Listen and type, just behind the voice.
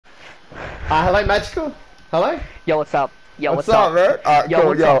Hello, Magical. Hello. Yo, what's up? Yo, What's up, man? Alright, Yo, cool.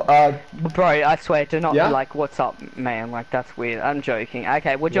 what's Yo, up? Bro, I swear, do not be yeah? like, what's up, man? Like, that's weird. I'm joking.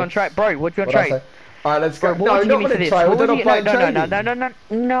 Okay, what do you want to What's- trade? Bro, what do you want to What'd I trade? say? Alright, let's Bro, go. what No, would you give not me want for to this? trade. What We're would not you... No, playing no, no, no, trading. no, no,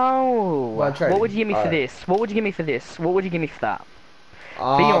 no, no. We're trading. What would you give me for Alright. this? What would you give me for this? What would you give me for that? Be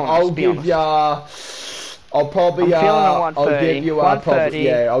I'll honest, be give honest. ya. I'll probably. I'm feeling a I'll 130. give you. Probably. 130.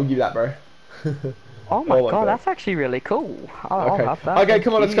 Yeah, I'll give you that, bro. Oh my god, God. that's actually really cool. I'll Okay. have that. Okay, Thank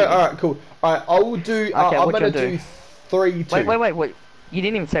come on, let's you. go. Alright, cool. Alright, I will do. Okay, I'm what gonna you gonna do do? 3-2. Wait. You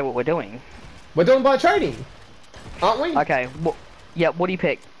didn't even say what we're doing. We're doing by trading, aren't we? Okay, yeah, what do you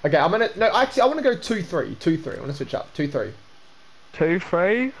pick? Okay, I'm gonna. No, actually, I want to go 2-3. 2-3. I want to switch up. 2-3.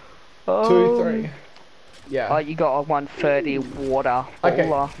 2-3? 2-3. Yeah. Oh, you got a 130 water Okay,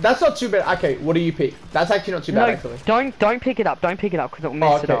 baller. that's not too bad. Okay, what do you pick? That's actually not too bad, actually. Don't pick it up. Don't pick it up because it'll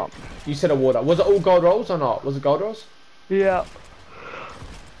mess it up. You said a water. Was it all gold rolls or not? Was it gold rolls? Yeah.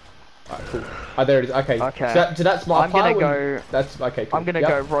 Alright, cool. Oh, there it is. Okay. Okay. So that's my I'm gonna pile. go. That's okay. Cool. I'm gonna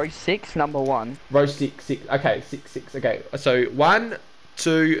go row 6, number 1. Row 6. Okay, 6. Okay. So 1,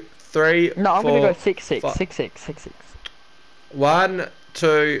 2, 3. No, I'm 4, gonna go 6-6. 5. 6-6. 6-6. 1,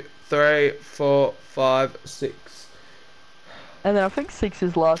 2, 3, 4, 5, 6. And then I think 6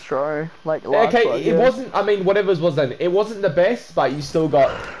 is last row. Like last Okay, row, it yeah. wasn't. I mean, whatever's was then. It wasn't the best, but you still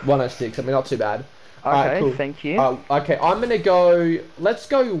got 106. I mean, not too bad. Okay, Alright, cool. thank you. Okay, I'm gonna go. Let's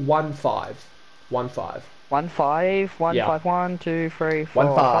go 1-5. 1-5. 1-5. 1-5. Yeah. 1, 2, 3, 4,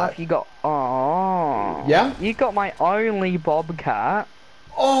 1-5. 5. You got. Oh. Yeah? You got my only bobcat.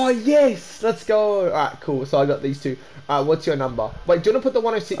 Oh yes, let's go. Alright, cool. So I got these two. What's your number? Wait, do you want to put the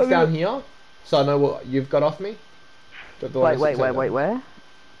 106 down here, so I know what you've got off me? The Wait, 106 down. where?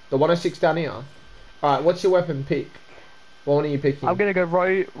 The 106 down here. Alright, what's your weapon pick? What one are you picking? I'm gonna go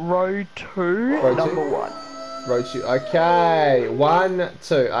row 2, Row number 2? 1. Row 2. Okay, 1,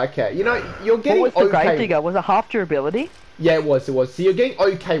 2. Okay, you know you're getting What was the okay. grave digger? Was it half durability? Yeah, it was. So you're getting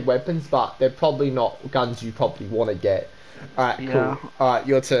okay weapons, but they're probably not guns you probably want to get. Alright, Yeah. cool. Alright,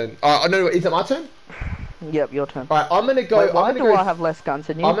 your turn. No, is it my turn? Yep, your turn. Alright, I'm gonna go. Wait, why I'm do gonna go. I have less guns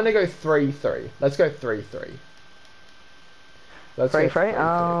than you? I'm gonna go 3-3. Let's go 3-3. Let's Free, go free.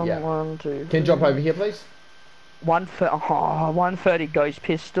 3-3. Yeah. 1, 2. Can you drop over here, please? 130 ghost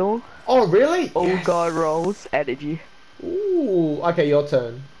pistol. Oh, really? All Yes. guard rolls. Energy. Ooh. Okay, your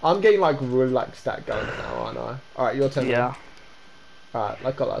turn. I'm getting like really like stat guns now. I know. All right, your turn. Yeah. All right,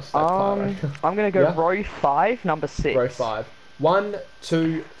 I got that stat card. I'm gonna go Yeah? row 5, number 6. Row 5. 1,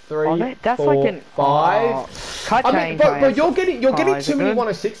 2, 3, Oh, no, that's 4, like an 5. cut I mean, chain. but you're getting Is too it many good?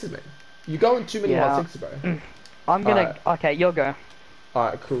 106s, man. You're going too many Yeah. 106s, bro. I'm gonna. Alright. Okay, you'll go. All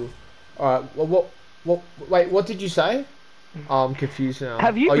right, cool. All right. Well, wait, what did you say? I'm confused now.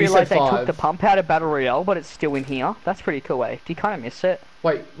 Have you Oh, realised said they took 5. the pump out of Battle Royale, but it's still in here? That's pretty cool, eh? Do you kind of miss it?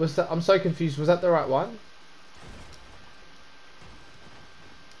 Wait, was that? I'm so confused. Was that the right one?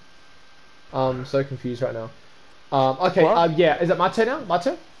 I'm so confused right now. Okay. What? Yeah. Is it my turn now? My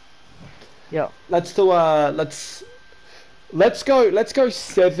turn. Yeah. Let's do. Let's go. Let's go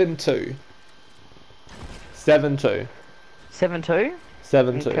 7-2. 7-2. 7-2.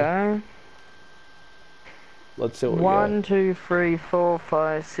 7-2. Okay. Let's see what we 1, 2, 3, 4,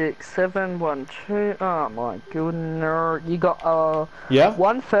 5, 6, 7, 1, 2. Oh my goodness. You got Yeah.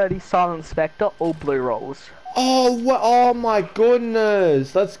 130 Silent Spectre, all blue rolls. Oh, oh my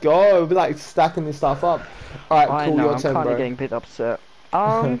goodness. Let's go. We'll be like stacking this stuff up. Alright, I cool. know, Your I'm turn, kind bro. of getting a bit upset.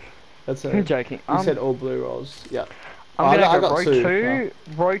 That's I'm it. joking. You said all blue rolls. Yeah. I'm I gonna go got row 2,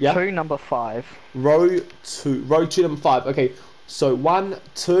 row Yeah. 2, number 5. Row 2. Row 2, number 5. Okay. So 1,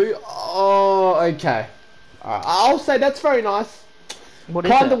 2. Oh, okay. Alright. I'll say that's very nice. What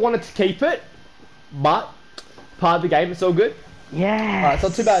is Kinda it? wanted to keep it, but part of the game. It's all good. Yeah. Alright, it's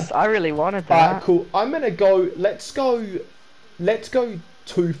not too bad. I really wanted that. Alright, cool. I'm gonna go. Let's go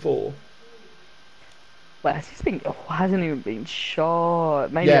 2-4. Wait, has this been? Oh, hasn't even been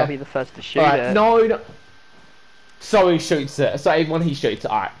shot. Maybe Yeah. I'll be the first to shoot Alright, it. no. So he shoots it. So when he shoots it,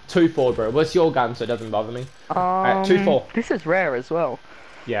 alright, 2-4, bro. What's your gun? So it doesn't bother me. 2-4. This is rare as well.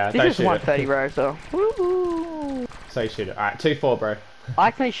 Yeah, This don't is shoot 130 it. rare as well. Woo-hoo. So shoot it. Alright, 2-4, bro. I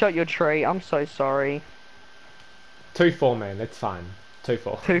accidentally shot your tree. I'm so sorry. 2-4, man. That's fine.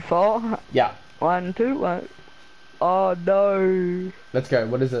 2-4. 2-4. Yeah. 1, 2, 1. Oh no. Let's go.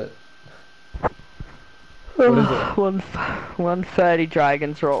 What is it? What is it? 130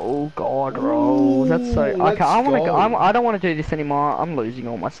 dragons are all god rolls. That's so. Ooh, Okay, I want to go. go. I don't want to do this anymore. I'm losing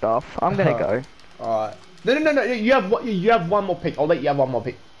all my stuff. I'm gonna go. Alright. No. You have one more pick. I'll let you have one more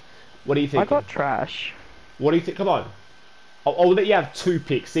pick. What do you think? I got trash. What do you think? Come on. I'll let you have 2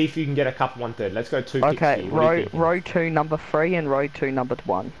 picks. See if you can get a couple 1/3. Let's go 2 picks. Okay, here. What do you think? row 2, number 3, and row 2, number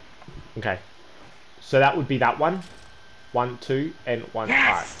 1. Okay. So that would be that one. 1, 2, and 1.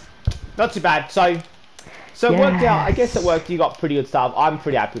 Yes. Alright. Not too bad. So it worked out. I guess it worked. You got pretty good stuff. I'm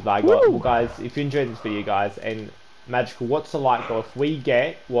pretty happy with what I got. Woo. Well, guys, if you enjoyed this video, guys, and Magical, what's the like goal? If we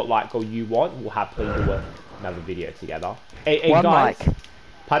get what like goal you want, we'll happily do another video together. And One guys, like.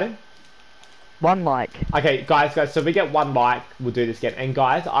 Pardon? 1 like. Okay, guys, so if we get 1 like, we'll do this again. And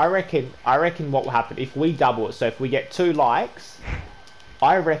guys, I reckon what will happen if we double it. So if we get 2 likes,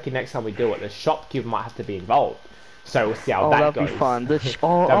 I reckon next time we do it, the shopkeeper might have to be involved. So we'll see how that goes. That'd be fun.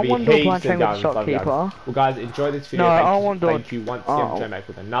 I want to do a blind train with the shopkeeper. Well, guys, enjoy this video. No, I want to. Thank you once again for coming back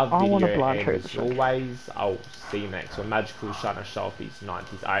with another video. Want a blind And train with as the shopkeeper. always, I'll see you next one. Magical trying to show off his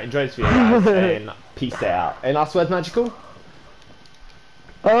 90s. Alright, enjoy this video, guys, and peace out. And last words, Magical?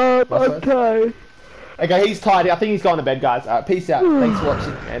 Okay. Okay, he's tired. I think he's going to bed, guys. Alright, peace out. Thanks for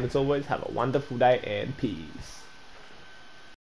watching, and as always, have a wonderful day and peace.